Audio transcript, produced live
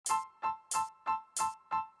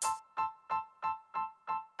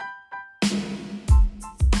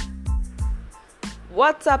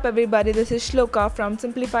What's up, everybody? This is Shloka from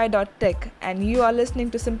Simplify.tech, and you are listening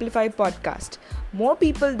to Simplify Podcast. More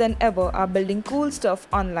people than ever are building cool stuff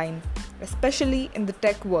online, especially in the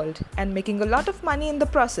tech world, and making a lot of money in the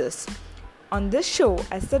process. On this show,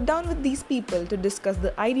 I sit down with these people to discuss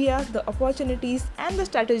the ideas, the opportunities, and the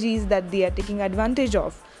strategies that they are taking advantage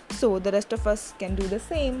of, so the rest of us can do the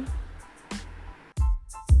same.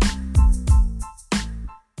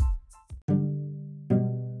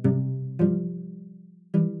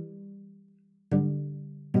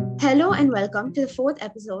 Hello and welcome to the fourth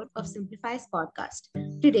episode of Simplify's podcast.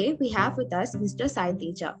 Today we have with us Mr. Sai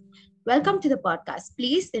Teja. Welcome to the podcast.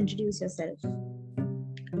 Please introduce yourself.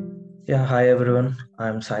 Yeah, hi everyone.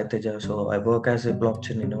 I'm Sai Teja. So I work as a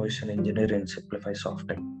blockchain innovation engineer in Simplify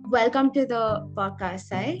Software. Welcome to the podcast,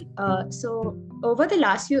 Sai. Over the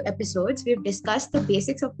last few episodes, we've discussed the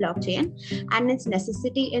basics of blockchain and its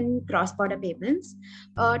necessity in cross-border payments.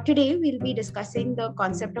 Today, we'll be discussing the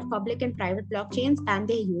concept of public and private blockchains and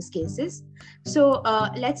their use cases.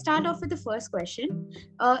 Let's start off with the first question.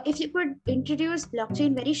 If you could introduce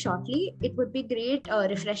blockchain very shortly, it would be great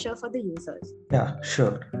refresher for the users. Yeah,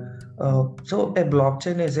 sure. So a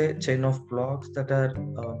blockchain is a chain of blocks that are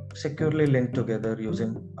securely linked together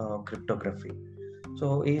using cryptography.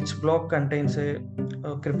 So each block contains a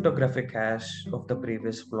cryptographic hash of the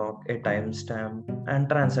previous block, a timestamp, and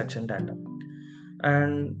transaction data.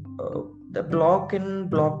 And the block in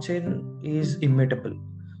blockchain is immutable.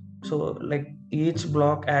 So like each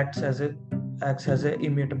block acts as a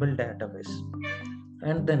immutable database.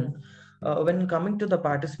 And then when coming to the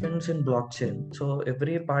participants in blockchain, so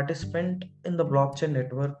every participant in the blockchain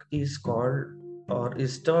network is called or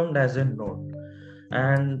is termed as a node,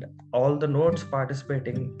 and all the nodes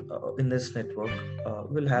participating in this network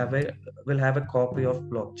will have a copy of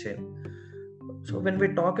blockchain. So when we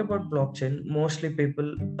talk about blockchain, mostly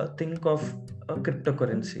people think of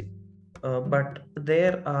cryptocurrency, but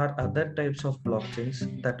there are other types of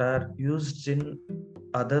blockchains that are used in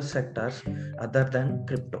other sectors other than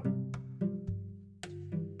crypto.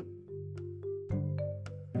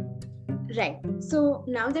 Right. So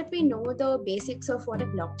now that we know the basics of what a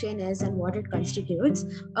blockchain is and what it constitutes,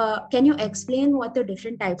 can you explain what the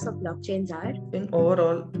different types of blockchains are? In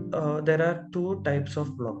overall, there are two types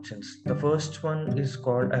of blockchains. The first one is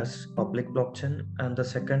called as public blockchain, and the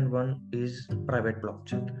second one is private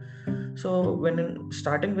blockchain. So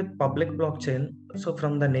starting with public blockchain, so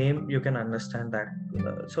from the name you can understand that.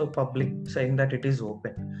 So public saying that it is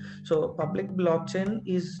open. So public blockchain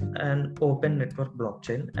is an open network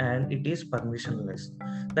blockchain, and it is permissionless.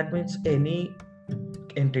 That means any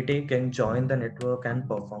entity can join the network and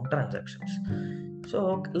perform transactions.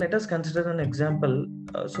 So let us consider an example.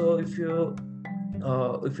 So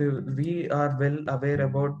we are well aware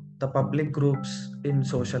about the public groups in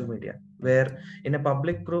social media, where in a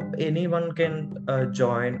public group anyone can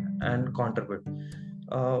join and contribute.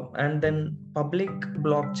 And then public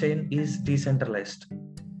blockchain is decentralized,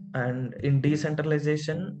 and in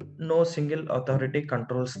decentralization no single authority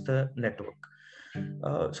controls the network.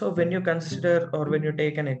 So when you consider or when you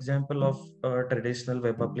take an example of traditional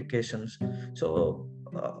web applications, so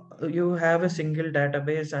you have a single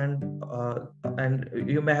database, and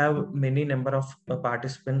you may have many number of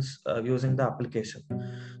participants using the application.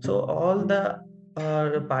 So all the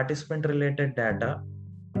participant related data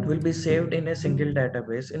will be saved in a single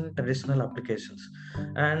database in traditional applications.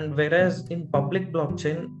 And whereas in public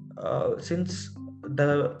blockchain, since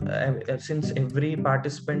every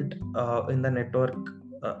participant in the network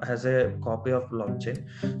has a copy of blockchain,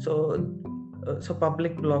 so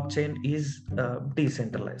public blockchain is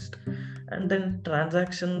decentralized. And then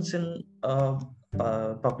transactions in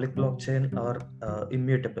public blockchain are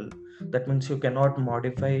immutable. That means you cannot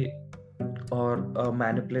modify or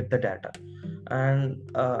manipulate the data. And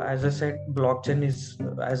as I said, blockchain is,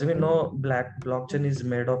 as we know, blockchain is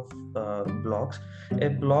made of blocks. A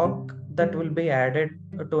block that will be added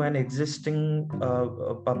to an existing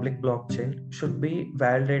public blockchain should be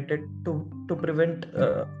validated to prevent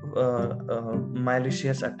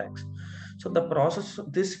malicious attacks. So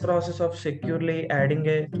this process of securely adding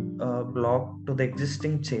a block to the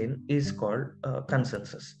existing chain is called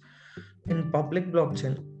consensus. In public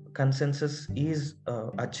blockchain, consensus is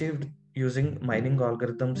achieved using mining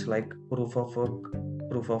algorithms like proof of work,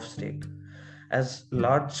 proof of stake. As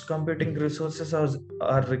large computing resources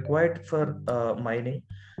are required for mining,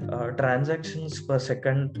 transactions per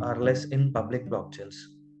second are less in public blockchains.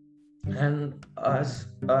 And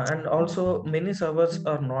also many servers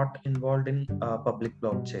are not involved in public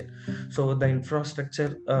blockchain, so the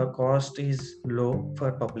infrastructure cost is low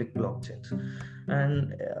for public blockchains.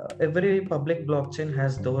 And every public blockchain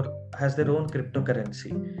has their own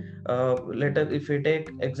cryptocurrency. Later, if we take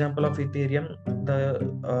example of Ethereum, the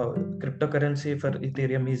cryptocurrency for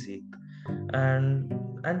Ethereum is ETH. And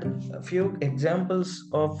a few examples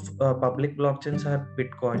of public blockchains are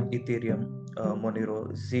Bitcoin, Ethereum,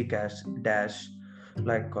 Monero, Zcash, Dash,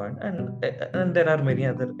 Litecoin, and there are many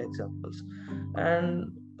other examples.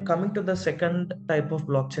 And coming to the second type of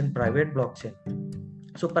blockchain, private blockchain.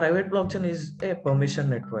 So private blockchain is a permission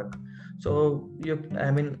network. So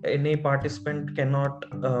any participant cannot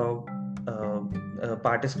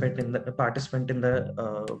participant in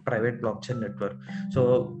the private blockchain network.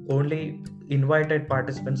 So only invited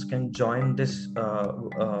participants can join this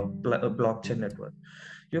blockchain network.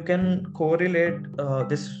 You can correlate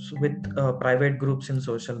this with private groups in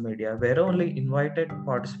social media, where only invited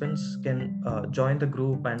participants can join the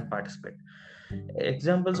group and participate.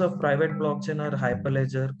 Examples of private blockchain are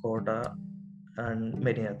Hyperledger, Corda, and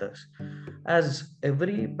many others. As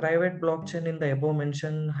every private blockchain in the above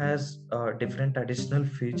mentioned has different additional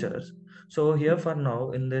features. So here for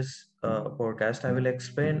now in this podcast, I will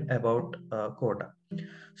explain about Corda.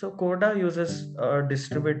 So Corda uses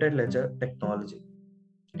distributed ledger technology.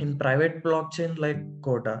 In private blockchain like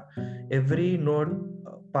Corda, every node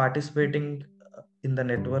participating in the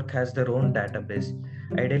network has their own database.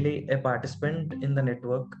 Ideally, a participant in the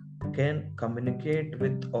network can communicate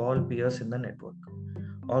with all peers in the network.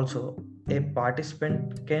 Also, a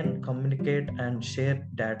participant can communicate and share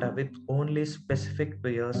data with only specific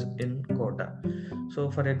peers in Corda.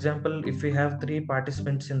 So, for example, if we have three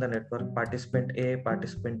participants in the network, participant A,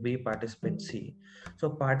 participant B, participant C. So,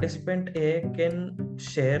 participant A can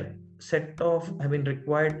share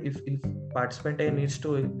required if participant A needs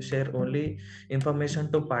to share only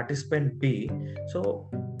information to participant B. So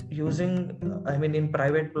using in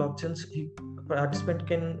private blockchains, participant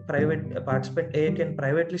A can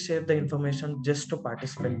privately share the information just to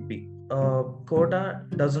participant B. Coda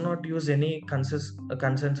does not use any consensus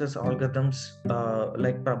algorithms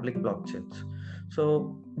like public blockchains.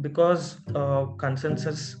 So because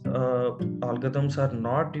consensus algorithms are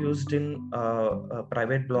not used in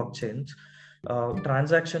private blockchains,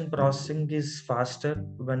 transaction processing is faster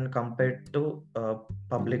when compared to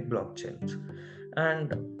public blockchains.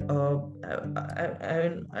 And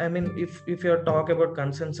if you talk about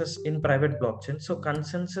consensus in private blockchain, so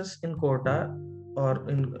consensus in Corda or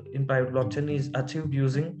in private blockchain is achieved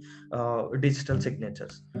using digital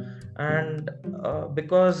signatures. And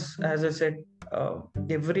because, as I said,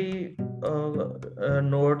 every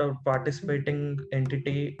node or participating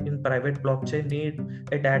entity in private blockchain need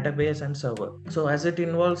a database and server. So as it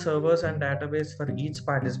involves servers and database for each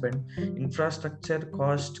participant, infrastructure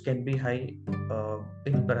cost can be high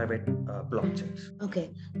in private blockchains.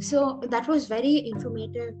 Okay, so that was very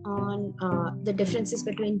informative on the differences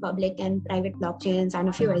between public and private blockchains and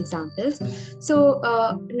a few examples. So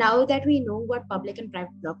now that we know what public and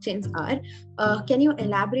private blockchains are, can you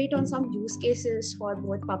elaborate on some use cases for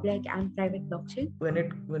both public and private blockchain? When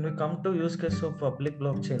we come to use case of public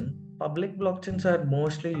blockchains are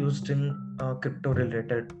mostly used in crypto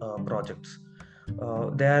related projects.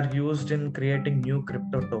 They are used in creating new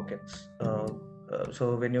crypto tokens.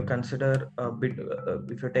 So when you consider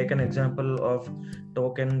if you take an example of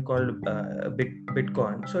token called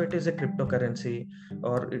Bitcoin, so it is a cryptocurrency,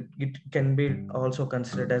 or it can be also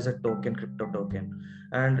considered as a crypto token,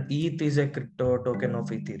 and ETH is a crypto token of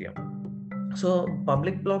Ethereum. So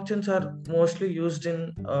public blockchains are mostly used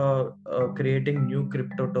in creating new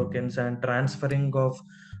crypto tokens and transferring of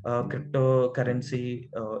cryptocurrency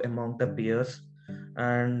among the peers.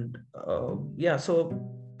 And so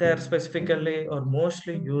they are specifically or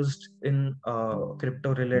mostly used in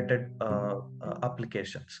crypto related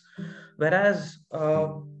applications. Whereas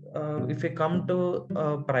if we come to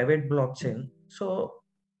private blockchain, so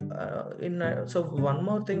one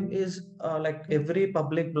more thing is like every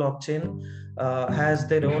public blockchain has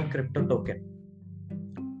their own crypto token,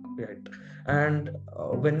 right? And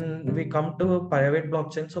when we come to private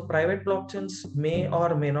blockchain, so private blockchains may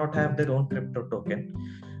or may not have their own crypto token.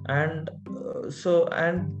 And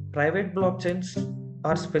private blockchains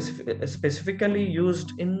are specifically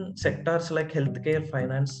used in sectors like healthcare,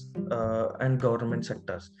 finance, and government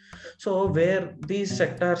sectors. So where these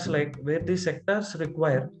sectors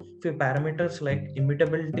require few parameters like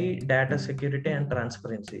immutability, data security, and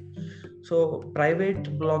transparency. So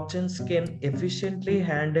private blockchains can efficiently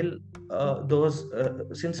handle those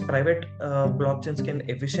since private blockchains can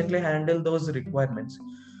efficiently handle those requirements.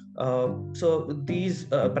 So these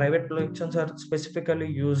private blockchains are specifically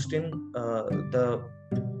used in the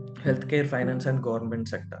healthcare, finance, and government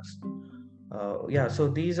sectors. Yeah, so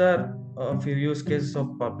these are a few use cases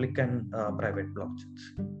of public and private blockchains.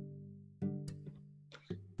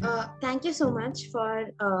 Thank you so much for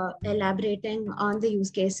elaborating on the use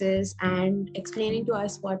cases and explaining to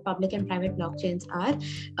us what public and private blockchains are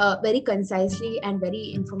very concisely and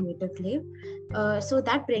very informatively. So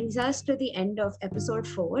that brings us to the end of episode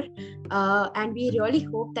 4. And we really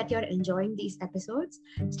hope that you're enjoying these episodes.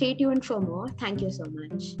 Stay tuned for more. Thank you so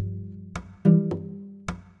much.